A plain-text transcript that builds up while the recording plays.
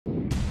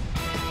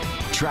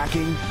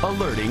Tracking,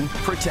 alerting,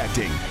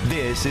 protecting.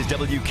 This is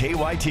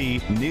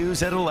WKYT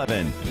News at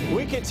 11.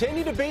 We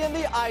continue to be in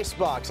the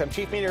icebox. I'm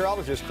Chief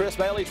Meteorologist Chris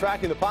Bailey,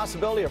 tracking the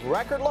possibility of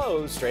record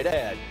lows straight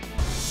ahead.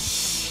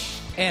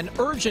 An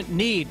urgent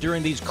need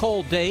during these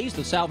cold days.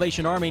 The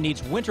Salvation Army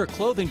needs winter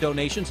clothing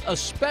donations,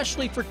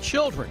 especially for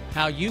children.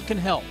 How you can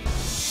help.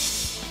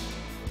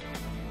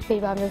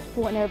 I'm just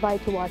wanting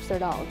everybody to watch their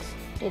dogs.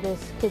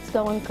 It's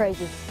going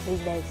crazy these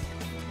days.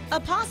 A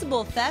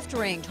possible theft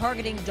ring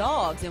targeting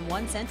dogs in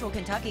one central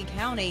Kentucky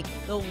county.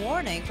 The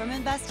warning from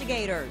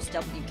investigators.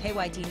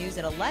 WKYT News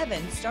at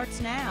 11 starts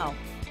now.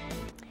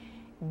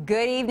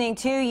 Good evening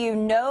to you.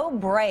 No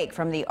break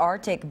from the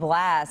Arctic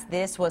blast.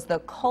 This was the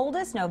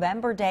coldest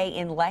November day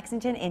in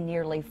Lexington in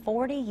nearly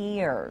 40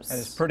 years. That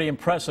is pretty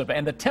impressive.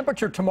 And the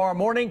temperature tomorrow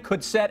morning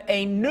could set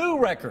a new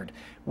record.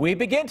 We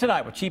begin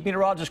tonight with Chief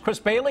Meteorologist Chris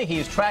Bailey. He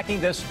is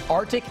tracking this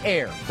Arctic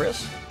air.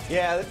 Chris?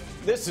 Yeah,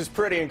 this is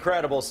pretty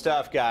incredible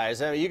stuff,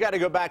 guys. I mean, you got to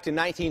go back to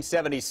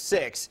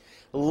 1976,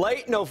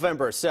 late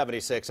November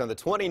 76, on the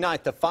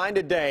 29th, to find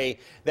a day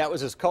that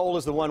was as cold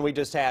as the one we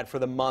just had for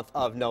the month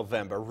of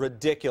November.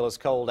 Ridiculous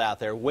cold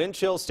out there. Wind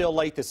chill still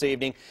late this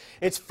evening.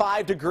 It's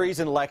 5 degrees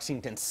in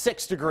Lexington,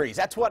 6 degrees.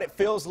 That's what it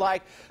feels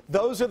like.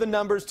 Those are the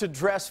numbers to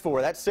dress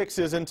for. That 6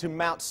 is into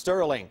Mount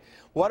Sterling.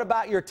 What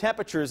about your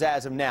temperatures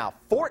as of now?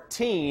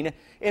 14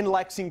 in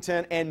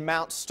Lexington and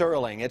Mount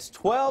Sterling. It's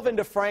 12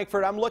 into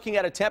Frankfort. I'm looking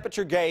at a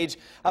temperature gauge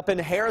up in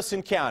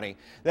Harrison County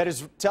that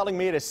is telling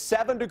me it is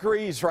 7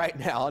 degrees right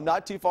now,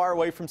 not too far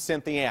away from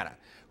Cynthiana,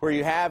 where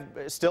you have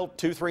still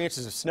 2-3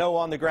 inches of snow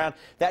on the ground.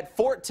 That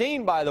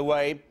 14, by the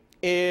way,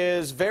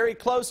 is very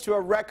close to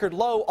a record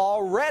low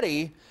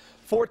already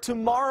for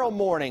tomorrow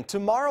morning.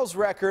 Tomorrow's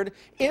record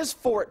is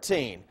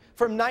 14.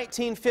 From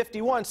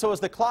 1951. So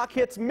as the clock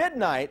hits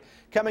midnight,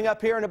 coming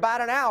up here in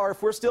about an hour,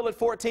 if we're still at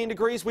 14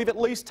 degrees, we've at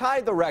least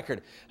tied the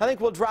record. I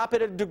think we'll drop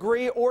it a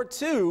degree or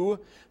two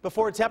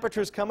before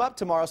temperatures come up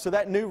tomorrow, so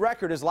that new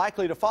record is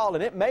likely to fall,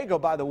 and it may go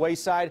by the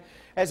wayside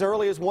as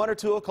early as 1 or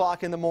 2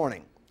 o'clock in the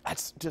morning.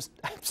 That's just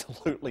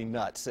absolutely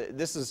nuts.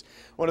 This is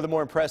one of the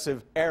more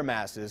impressive air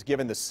masses,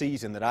 given the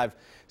season, that I've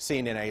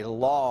seen in a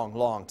long,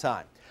 long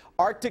time.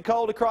 Arctic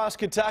cold across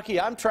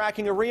Kentucky. I'm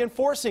tracking a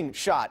reinforcing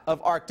shot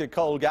of Arctic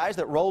cold, guys,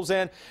 that rolls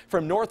in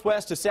from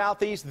northwest to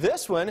southeast.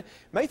 This one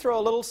may throw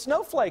a little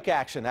snowflake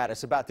action at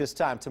us about this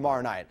time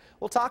tomorrow night.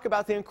 We'll talk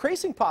about the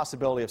increasing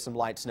possibility of some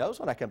light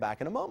snows when I come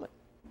back in a moment.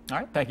 All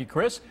right, thank you,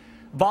 Chris.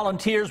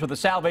 Volunteers with the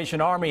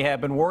Salvation Army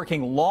have been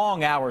working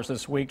long hours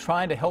this week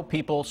trying to help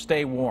people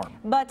stay warm.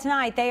 But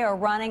tonight they are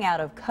running out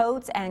of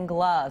coats and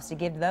gloves to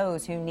give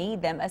those who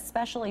need them,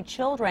 especially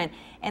children,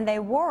 and they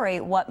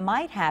worry what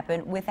might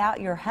happen without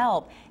your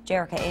help.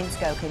 Jerica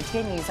Insco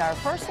continues our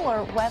First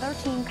Alert weather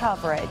team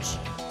coverage.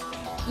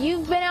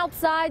 You've been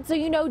outside, so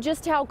you know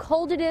just how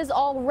cold it is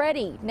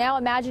already. Now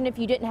imagine if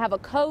you didn't have a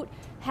coat,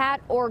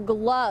 hat, or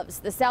gloves.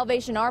 The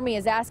Salvation Army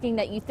is asking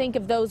that you think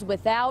of those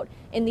without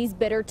in these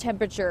bitter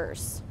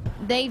temperatures.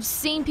 They've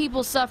seen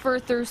people suffer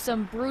through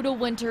some brutal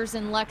winters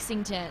in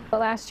Lexington.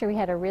 Well, last year we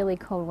had a really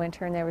cold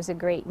winter and there was a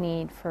great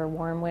need for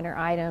warm winter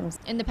items.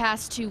 In the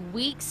past 2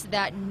 weeks,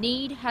 that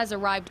need has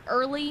arrived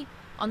early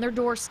on their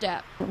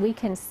doorstep. We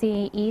can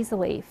see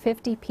easily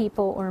 50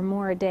 people or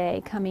more a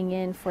day coming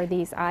in for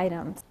these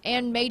items.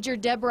 And Major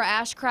Deborah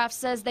Ashcraft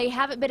says they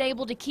haven't been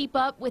able to keep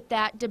up with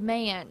that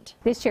demand.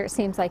 This year it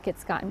seems like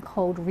it's gotten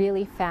cold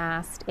really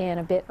fast and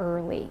a bit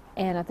early.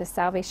 And at the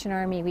Salvation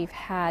Army we've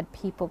had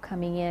people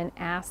coming in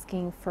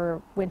asking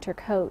for winter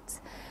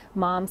coats.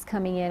 Moms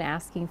coming in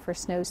asking for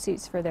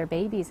snowsuits for their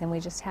babies, and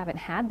we just haven't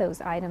had those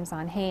items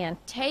on hand.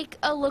 Take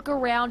a look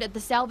around at the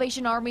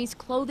Salvation Army's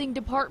clothing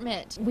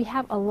department. We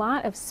have a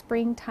lot of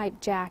spring type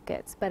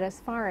jackets, but as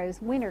far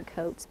as winter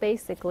coats,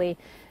 basically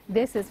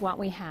this is what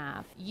we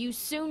have. You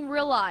soon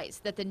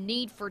realize that the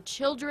need for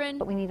children,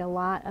 but we need a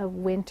lot of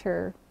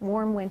winter,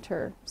 warm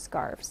winter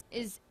scarves,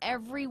 is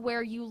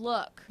everywhere you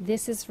look.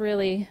 This is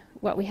really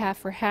what we have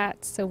for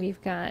hats, so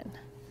we've got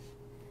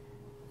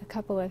a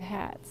couple of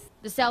hats.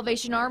 The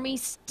Salvation Army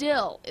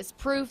still is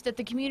proof that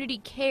the community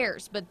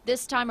cares, but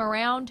this time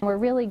around, we're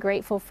really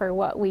grateful for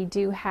what we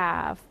do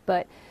have,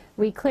 but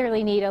we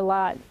clearly need a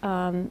lot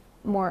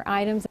more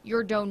items.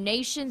 Your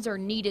donations are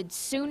needed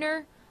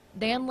sooner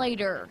than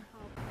later.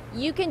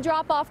 You can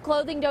drop off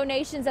clothing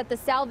donations at the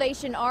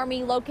Salvation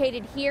Army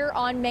located here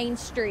on Main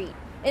Street.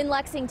 In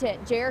Lexington,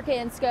 Jerica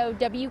Insco,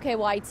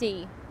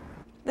 WKYT.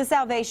 The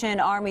Salvation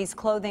Army's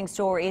clothing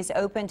store is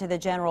open to the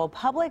general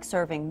public,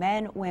 serving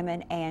men,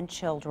 women, and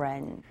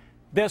children.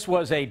 This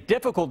was a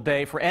difficult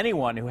day for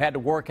anyone who had to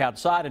work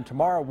outside, and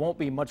tomorrow won't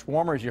be much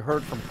warmer, as you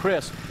heard from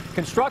Chris.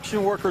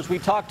 Construction workers we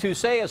talked to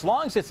say as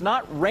long as it's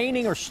not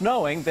raining or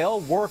snowing,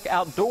 they'll work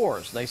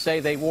outdoors. They say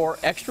they wore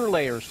extra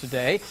layers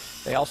today.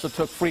 They also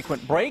took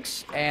frequent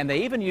breaks, and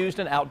they even used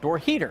an outdoor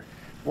heater.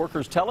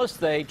 Workers tell us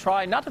they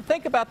try not to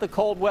think about the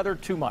cold weather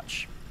too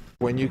much.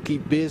 When you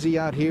keep busy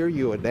out here,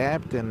 you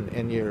adapt,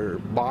 and your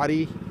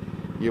body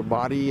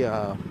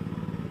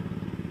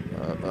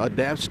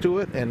adapts to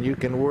it, and you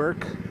can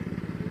work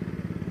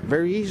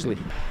very easily.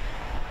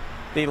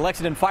 The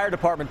Lexington Fire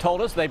Department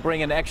told us they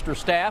bring in extra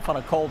staff on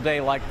a cold day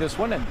like this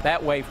one, and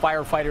that way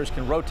firefighters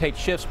can rotate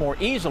shifts more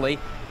easily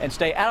and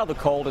stay out of the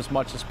cold as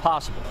much as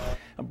possible.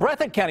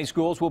 Breathitt County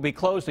schools will be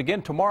closed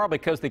again tomorrow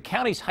because the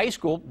county's high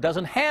school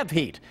doesn't have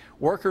heat.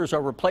 Workers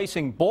are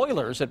replacing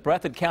boilers at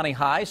Breathitt County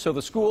High, so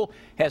the school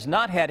has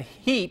not had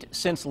heat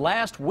since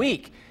last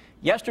week.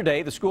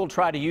 Yesterday, the school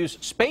tried to use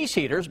space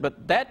heaters,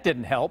 but that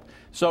didn't help.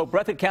 So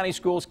Breathitt County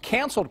schools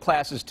canceled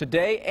classes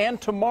today and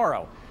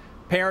tomorrow.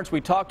 Parents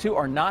we talked to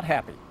are not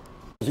happy.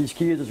 These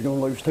kids are going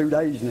to lose 2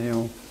 days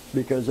now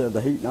because of the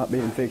heat not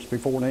being fixed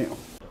before now.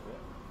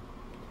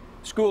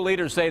 School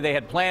leaders say they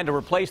had planned to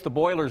replace the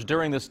boilers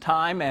during this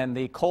time, and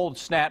the cold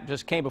snap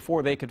just came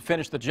before they could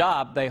finish the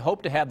job. They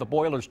hope to have the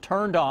boilers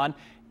turned on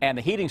and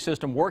the heating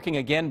system working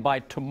again by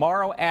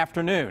tomorrow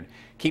afternoon.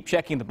 Keep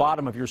checking the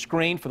bottom of your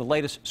screen for the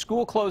latest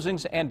school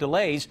closings and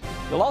delays.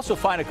 You'll also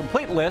find a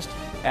complete list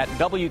at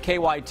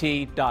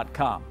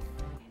WKYT.com.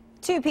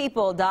 2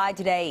 people died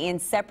today in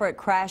separate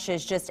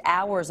crashes just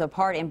hours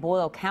apart in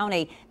Boyle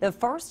County. The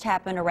first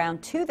happened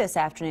around 2 this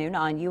afternoon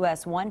on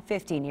US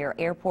 150 near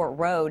Airport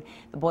Road.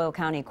 The Boyle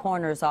County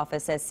Coroner's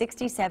Office says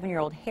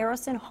 67-year-old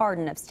Harrison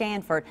Harden of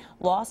Stanford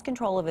lost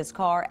control of his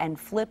car and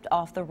flipped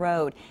off the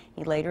road.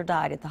 He later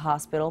died at the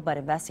hospital, but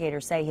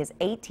investigators say his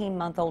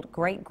 18-month-old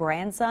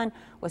great-grandson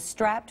was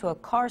strapped to a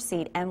car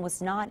seat and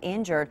was not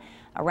injured.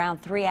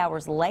 Around 3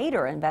 hours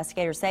later,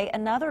 investigators say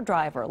another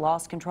driver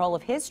lost control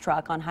of his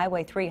truck on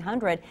Highway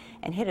 300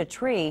 and hit a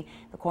tree.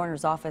 The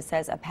coroner's office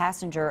says a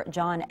passenger,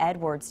 John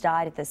Edwards,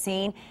 died at the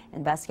scene.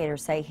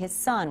 Investigators say his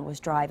son was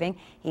driving.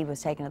 He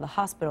was taken to the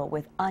hospital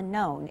with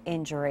unknown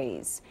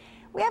injuries.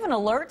 We have an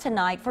alert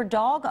tonight for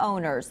dog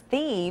owners.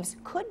 Thieves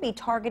could be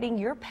targeting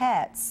your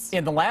pets.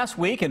 In the last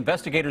week,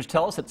 investigators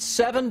tell us that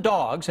 7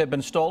 dogs have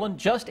been stolen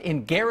just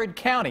in Garrett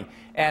County.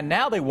 And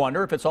now they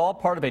wonder if it's all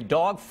part of a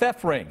dog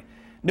theft ring.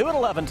 New at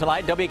 11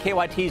 tonight,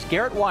 WKYT's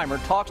Garrett Weimer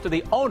talks to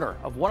the owner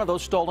of one of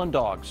those stolen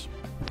dogs.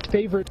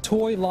 Favorite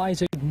toy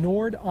lies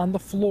ignored on the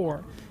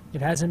floor.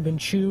 It hasn't been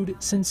chewed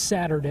since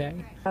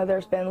Saturday.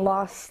 There's been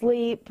lost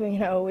sleep,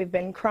 we've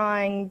been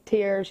crying,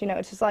 tears,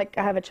 it's just like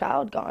I have a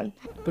child gone.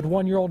 But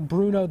 1-year-old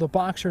Bruno, the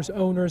boxer's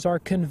owners, are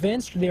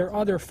convinced their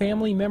other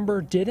family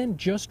member didn't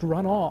just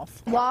run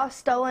off. Lost,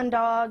 stolen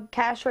dog,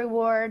 cash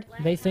reward.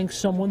 They think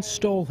someone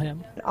stole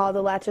him. All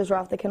the latches were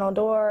off the kennel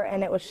door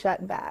and it was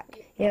shut back.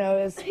 It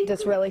was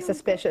just really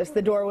suspicious.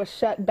 The door was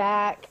shut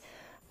back.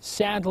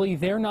 Sadly,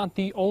 they're not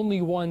the only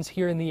ones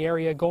here in the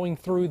area going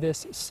through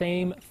this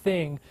same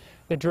thing.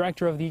 The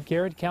director of the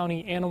Garrett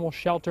County Animal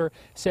Shelter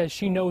says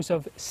she knows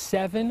of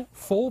 7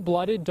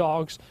 full-blooded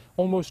dogs,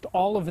 almost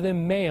all of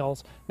them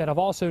males, that have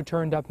also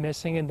turned up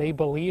missing and they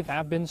believe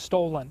have been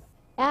stolen.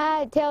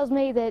 It tells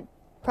me that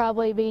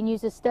probably being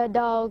used as stud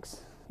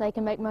dogs. They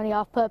can make money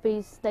off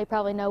puppies. They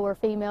probably know where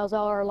females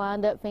are,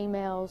 lined up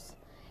females.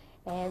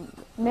 And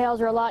males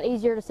are a lot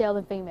easier to sell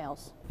than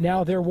females.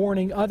 Now they're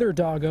warning other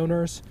dog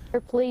owners.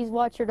 Please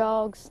watch your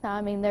dogs.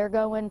 They're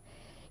going,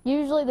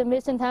 usually the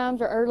missing times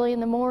are early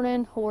in the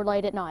morning or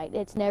late at night.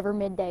 It's never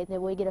midday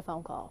that we get a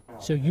phone call.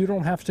 So you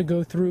don't have to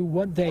go through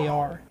what they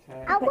are.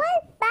 I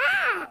want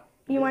back.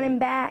 You want him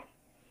back?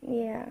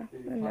 Yeah,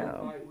 I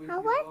know. I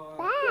want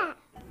back.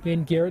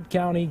 In Garrett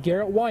County,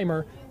 Garrett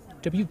Weimer,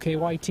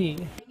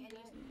 WKYT.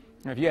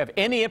 If you have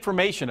any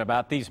information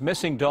about these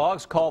missing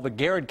dogs, call the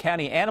Garrett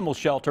County Animal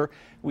Shelter.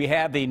 We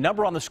have the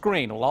number on the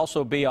screen. It will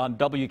also be on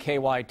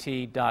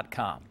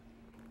WKYT.com.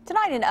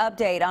 Tonight, an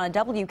update on a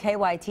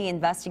WKYT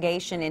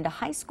investigation into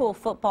high school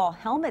football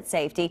helmet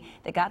safety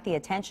that got the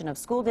attention of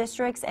school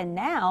districts and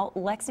now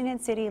Lexington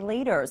City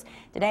leaders.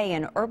 Today,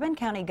 an Urban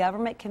County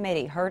Government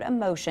Committee heard a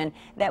motion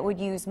that would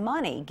use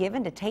money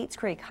given to Tates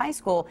Creek High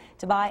School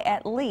to buy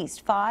at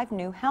least 5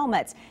 new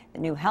helmets. The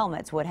new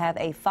helmets would have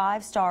a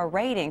 5-star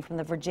rating from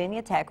the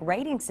Virginia Tech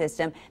rating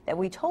system that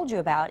we told you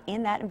about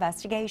in that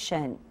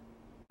investigation.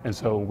 And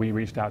so we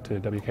reached out to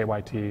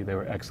WKYT. They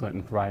were excellent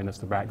in providing us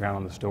the background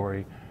on the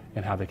story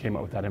and how they came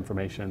up with that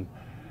information.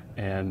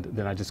 And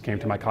then I just came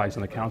to my colleagues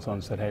on the council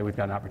and said, hey, we've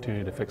got an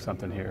opportunity to fix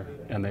something here.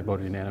 And they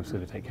voted unanimously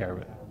to take care of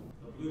it.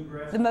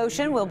 The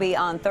motion will be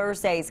on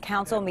Thursday's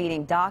council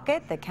meeting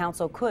docket. The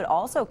council could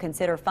also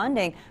consider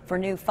funding for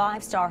new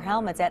 5-star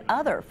helmets at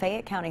other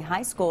Fayette County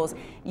high schools.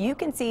 You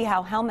can see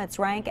how helmets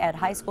rank at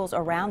high schools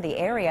around the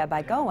area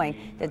by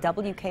going to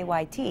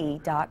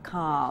WKYT.com.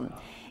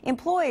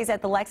 Employees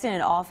at the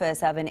Lexington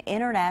office of an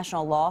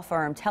international law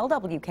firm tell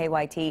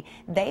WKYT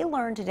they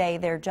learned today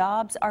their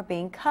jobs are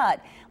being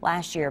cut.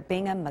 Last year,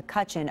 Bingham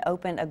McCutcheon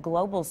opened a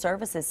global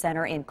services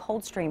center in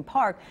Coldstream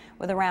Park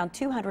with around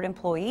 200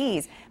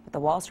 employees. But the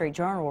Wall Street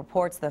Journal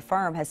reports the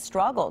firm has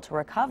struggled to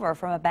recover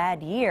from a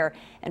bad year.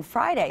 And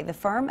Friday, the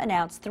firm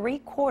announced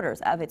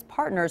 3/4 of its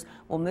partners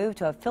will move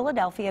to a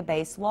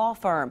Philadelphia-based law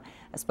firm.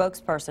 A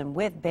spokesperson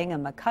with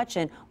Bingham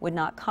McCutcheon would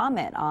not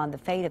comment on the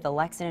fate of the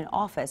Lexington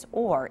office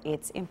or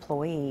its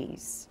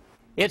employees.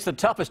 It's the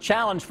toughest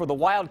challenge for the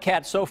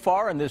Wildcats so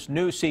far in this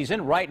new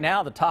season. Right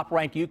now, the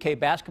top-ranked UK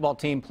basketball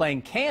team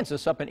playing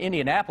Kansas up in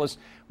Indianapolis.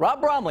 Rob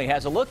Bromley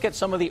has a look at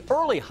some of the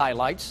early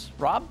highlights.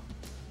 Rob?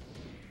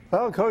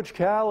 Well, Coach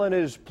Cal and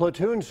his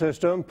platoon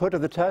system put to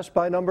the test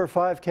by number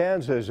 5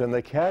 Kansas, and the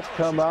Cats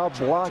come out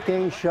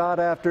blocking shot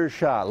after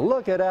shot.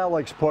 Look at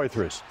Alex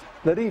Poitras.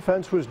 The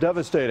defense was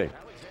devastating.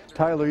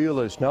 Tyler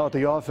Eulis now at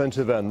the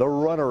offensive end. The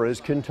runner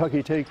as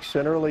Kentucky takes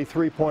an early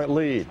 3-point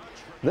lead.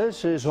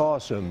 This is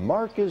awesome.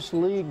 Marcus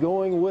Lee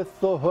going with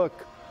the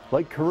hook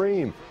like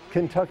Kareem.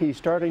 Kentucky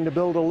starting to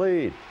build a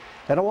lead.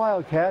 And the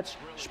Wildcats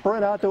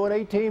sprint out to an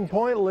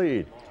 18-point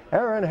lead.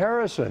 Aaron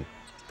Harrison,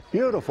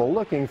 beautiful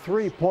looking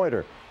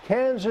 3-pointer.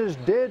 Kansas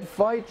did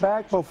fight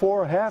back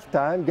before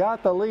halftime,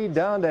 got the lead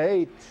down to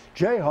 8.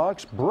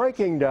 Jayhawks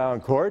breaking down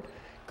court.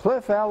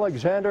 Cliff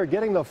Alexander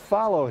getting the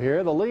follow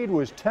here. The lead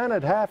was 10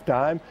 at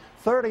halftime,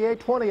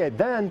 38-28.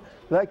 Then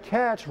the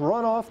Cats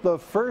run off the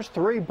first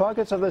 3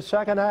 buckets of the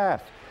second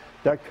half.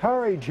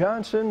 Dakari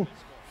Johnson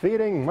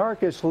feeding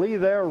Marcus Lee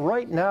there.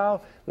 Right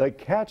now, the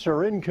Cats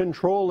are in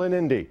control in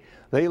Indy.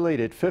 They lead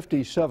at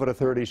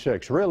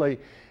 57-36. Really,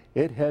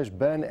 it has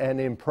been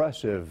an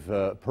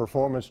impressive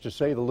performance, to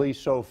say the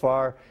least, so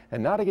far,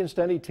 and not against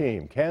any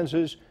team.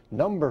 Kansas,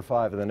 number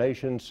 5 in the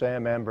nation.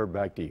 Sam Amber,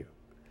 back to you.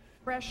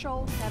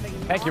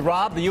 Thank you,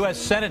 Rob. The U.S.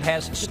 Senate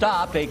has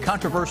stopped a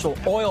controversial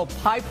oil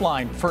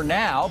pipeline for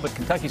now, but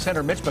Kentucky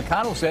Senator Mitch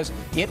McConnell says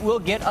it will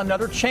get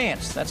another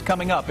chance. That's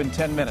coming up in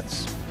 10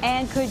 minutes.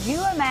 And could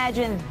you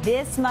imagine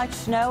this much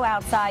snow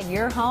outside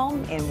your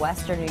home? In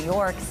western New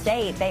York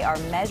State, they are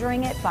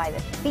measuring it by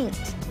the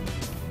feet.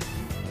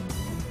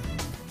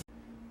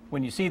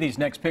 When you see these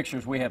next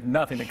pictures, we have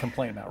nothing to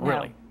complain about,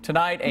 really. No.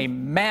 Tonight, a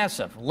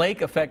massive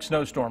lake-effect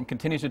snowstorm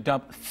continues to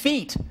dump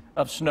feet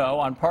of snow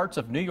on parts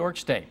of New York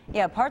State.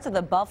 Yeah, parts of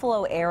the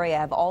Buffalo area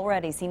have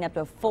already seen up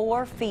to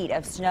 4 feet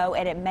of snow,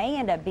 and it may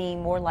end up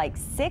being more like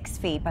 6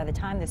 feet by the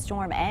time the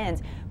storm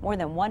ends. More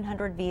than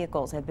 100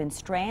 vehicles have been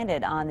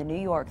stranded on the New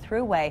York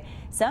Thruway.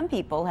 Some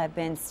people have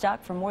been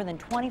stuck for more than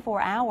 24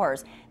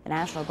 hours. The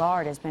National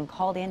Guard has been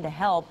called in to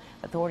help.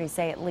 Authorities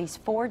say at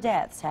least 4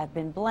 deaths have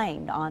been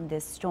blamed on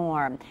this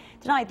storm.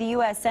 Tonight, the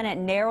U.S. Senate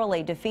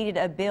narrowly defeated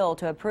a bill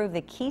to approve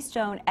the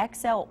Keystone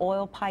XL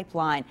oil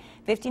pipeline.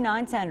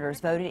 59 senators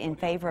voted in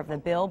favor of the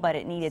bill, but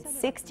it needed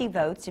 60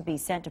 votes to be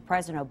sent to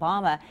President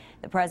Obama.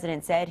 The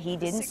president said he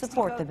didn't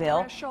support the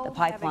bill. The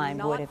pipeline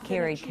would have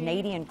carried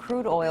Canadian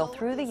crude oil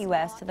through the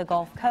U.S. to the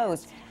Gulf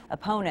Coast.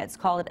 Opponents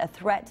call it a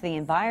threat to the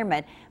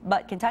environment,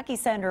 but Kentucky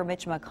Senator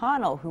Mitch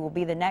McConnell, who will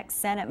be the next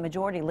Senate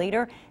Majority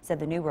Leader, said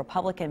the new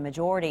Republican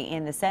majority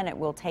in the Senate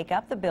will take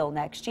up the bill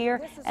next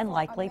year and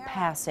likely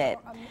pass it.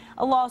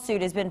 A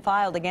lawsuit has been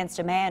filed against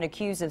a man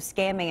accused of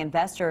scamming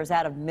investors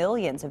out of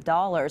millions of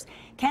dollars.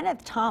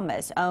 Kenneth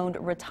Thomas owned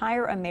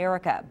Retire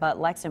America, but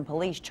Lexington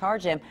police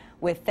charge him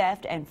with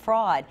theft and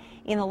fraud.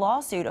 In the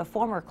lawsuit, a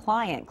former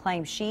client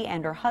claims she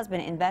and her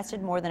husband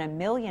invested more than $1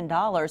 million,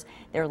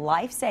 their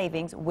life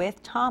savings,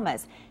 with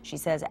Thomas. She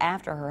says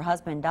after her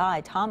husband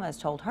died, Thomas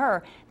told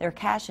her their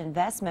cash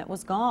investment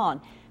was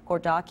gone.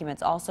 Court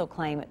documents also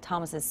claim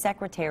Thomas's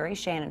secretary,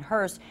 Shannon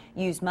Hurst,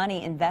 used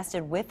money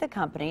invested with the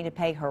company to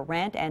pay her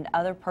rent and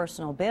other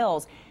personal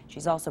bills.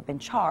 She's also been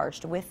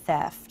charged with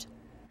theft.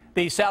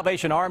 The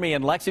Salvation Army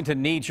in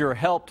Lexington needs your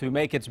help to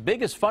make its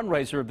biggest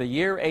fundraiser of the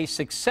year a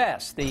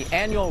success. The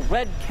annual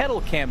Red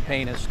Kettle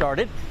campaign has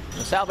started.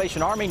 The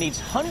Salvation Army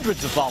needs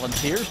hundreds of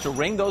volunteers to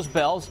ring those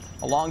bells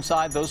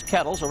alongside those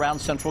kettles around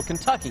central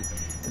Kentucky.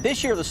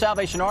 This year, the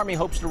Salvation Army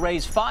hopes to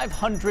raise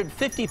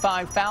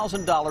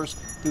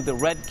 $555,000 through the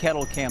Red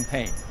Kettle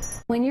campaign.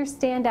 When you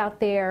stand out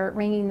there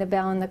ringing the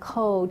bell in the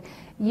cold,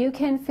 you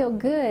can feel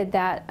good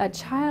that a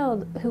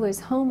child who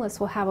is homeless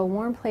will have a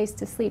warm place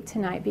to sleep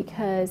tonight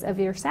because of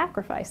your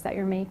sacrifice that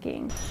you're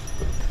making.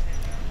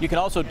 You can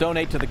also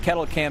donate to the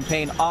Kettle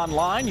campaign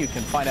online. You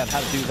can find out how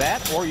to do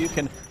that, or you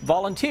can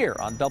volunteer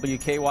on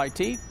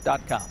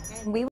WKYT.com.